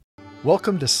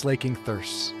Welcome to Slaking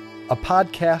Thirsts, a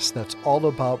podcast that's all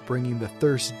about bringing the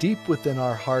thirst deep within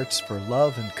our hearts for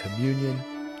love and communion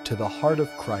to the heart of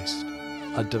Christ,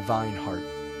 a divine heart,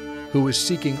 who is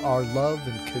seeking our love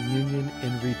and communion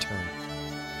in return.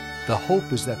 The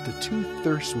hope is that the two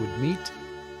thirsts would meet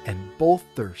and both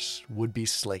thirsts would be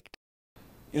slaked.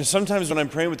 Sometimes when I'm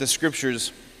praying with the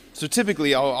scriptures, so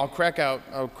typically I'll crack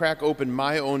open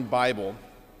my own Bible.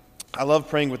 I love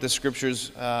praying with the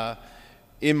scriptures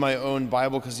in my own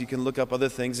Bible because you can look up other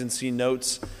things and see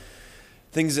notes,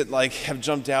 things that have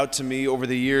jumped out to me over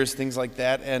the years, things like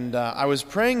that. And I was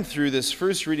praying through this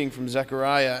first reading from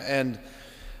Zechariah, and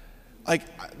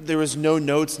there was no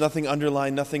notes, nothing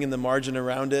underlined, nothing in the margin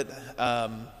around it.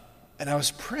 And I was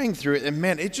praying through it, and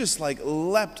man, it just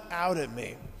leapt out at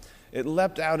me. It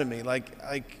leapt out at me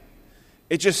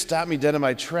it just stopped me dead in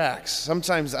my tracks.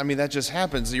 Sometimes, that just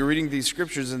happens. You're reading these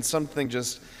scriptures and something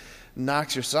just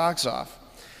knocks your socks off.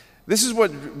 This is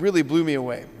what really blew me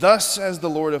away. Thus says the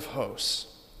Lord of hosts,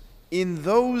 in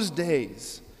those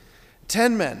days,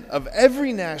 10 men of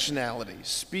every nationality,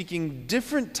 speaking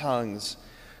different tongues,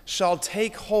 shall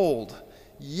take hold,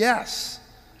 yes,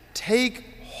 take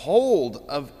hold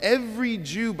of every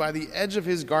Jew by the edge of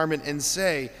his garment and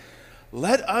say,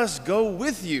 let us go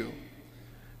with you,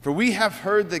 for we have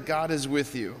heard that God is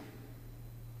with you.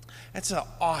 That's an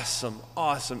awesome,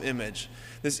 awesome image.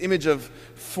 This image of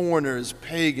foreigners,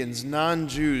 pagans,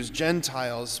 non-Jews,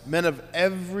 Gentiles, men of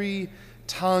every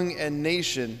tongue and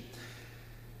nation,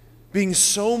 being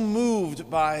so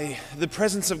moved by the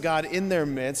presence of God in their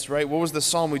midst, right? What was the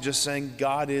psalm we just sang?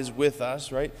 God is with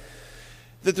us, right?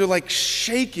 That they're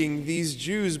shaking these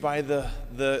Jews by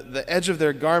the edge of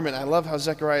their garment. I love how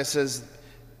Zechariah says,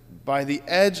 by the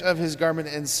edge of his garment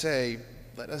and say,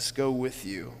 let us go with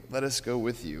you. Let us go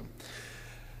with you.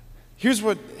 Here's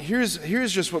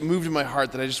just what moved in my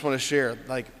heart that I just want to share.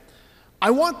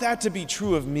 I want that to be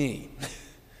true of me.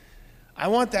 I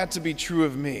want that to be true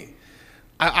of me.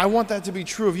 I want that to be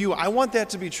true of you. I want that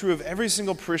to be true of every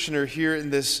single parishioner here in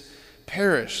this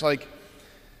parish.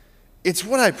 It's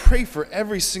what I pray for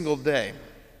every single day.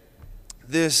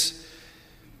 This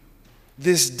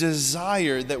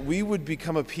desire that we would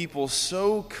become a people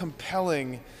so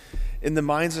compelling in the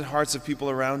minds and hearts of people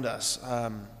around us.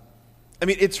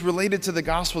 It's related to the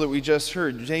gospel that we just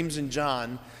heard. James and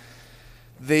John,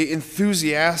 they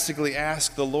enthusiastically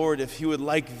asked the Lord if he would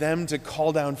like them to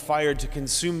call down fire to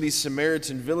consume these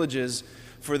Samaritan villages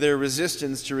for their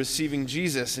resistance to receiving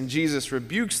Jesus. And Jesus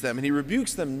rebukes them. And he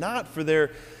rebukes them not for their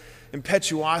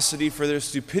impetuosity, for their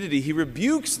stupidity. He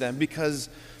rebukes them because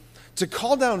to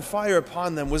call down fire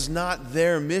upon them was not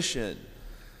their mission.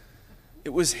 It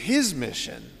was his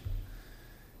mission.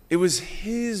 It was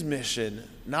his mission,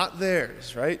 not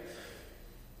theirs, right?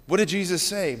 What did Jesus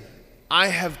say? I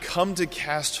have come to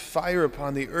cast fire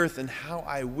upon the earth, and how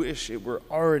I wish it were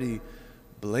already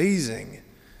blazing.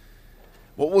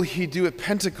 What will he do at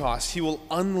Pentecost? He will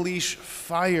unleash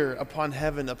fire upon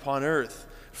heaven, upon earth,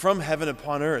 from heaven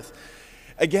upon earth.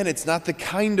 Again, it's not the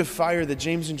kind of fire that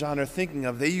James and John are thinking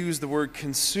of. They use the word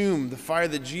consume. The fire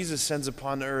that Jesus sends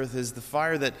upon earth is the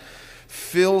fire that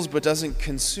fills but doesn't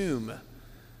consume.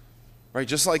 Right?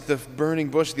 Just like the burning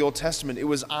bush of the Old Testament, it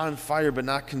was on fire but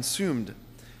not consumed.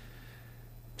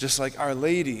 Just like Our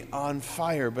Lady, on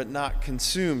fire but not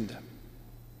consumed.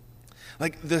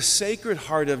 The Sacred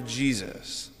Heart of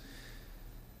Jesus,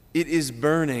 it is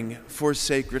burning for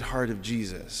Sacred Heart of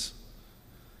Jesus.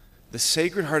 The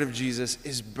Sacred Heart of Jesus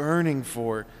is burning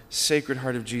for Sacred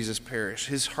Heart of Jesus Parish.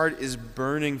 His heart is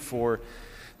burning for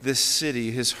this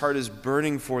city. His heart is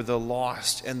burning for the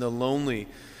lost and the lonely,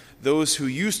 those who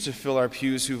used to fill our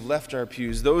pews, who've left our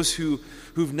pews, those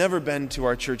who've never been to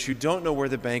our church, who don't know where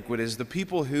the banquet is, the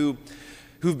people who've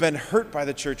been hurt by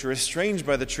the church or estranged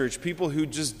by the church, people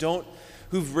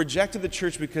who've rejected the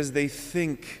church because they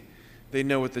think they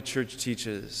know what the church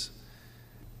teaches.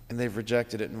 And they've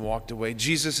rejected it and walked away.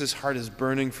 Jesus' heart is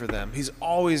burning for them. He's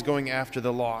always going after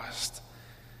the lost.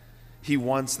 He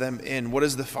wants them in. What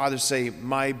does the Father say?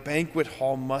 My banquet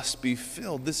hall must be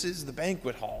filled. This is the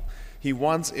banquet hall. He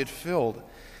wants it filled.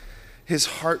 His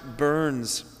heart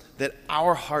burns that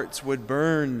our hearts would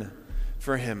burn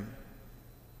for him.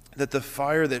 That the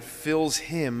fire that fills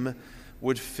him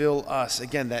would fill us.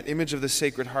 Again, that image of the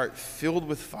Sacred Heart filled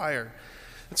with fire.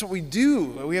 That's what we do.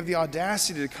 We have the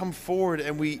audacity to come forward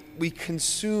and we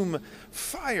consume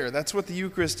fire. That's what the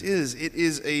Eucharist is. It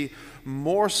is a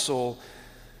morsel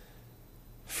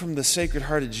from the Sacred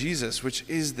Heart of Jesus, which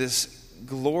is this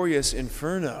glorious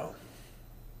inferno.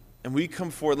 And we come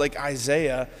forward like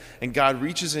Isaiah, and God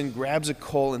reaches in, grabs a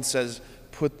coal, and says,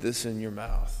 put this in your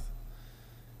mouth.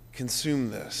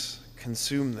 Consume this.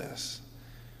 consume this.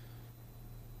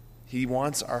 He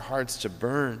wants our hearts to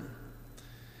burn,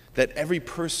 that every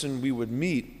person we would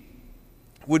meet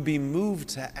would be moved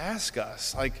to ask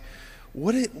us, like,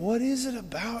 what is it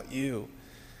about you?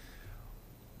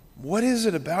 What is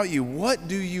it about you? What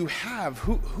do you have?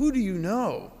 Who do you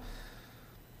know?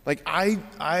 Like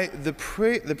the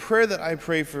prayer that I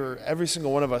pray for every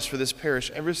single one of us for this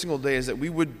parish every single day is that we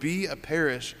would be a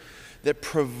parish that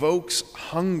provokes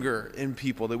hunger in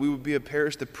people, that we would be a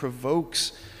parish that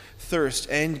provokes thirst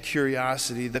and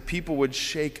curiosity, that people would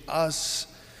shake us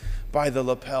by the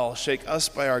lapel, shake us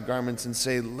by our garments and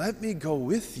say, let me go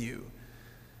with you.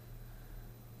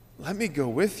 Let me go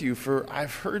with you, for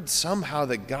I've heard somehow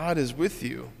that God is with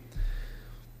you.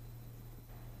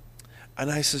 And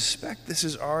I suspect this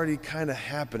is already kind of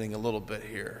happening a little bit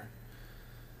here.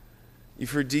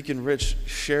 You've heard Deacon Rich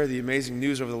share the amazing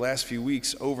news over the last few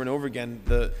weeks over and over again.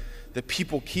 The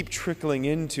people keep trickling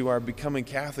into our Becoming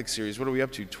Catholic series. What are we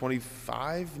up to,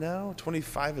 25 now?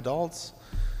 25 adults?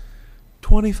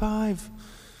 25.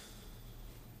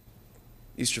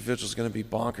 Easter Vigil is going to be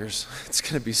bonkers. It's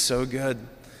going to be so good.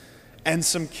 And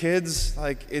some kids,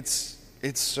 like, it's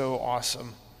so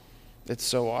awesome. It's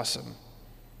so awesome.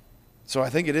 So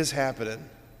I think it is happening.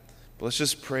 But let's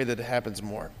just pray that it happens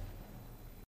more.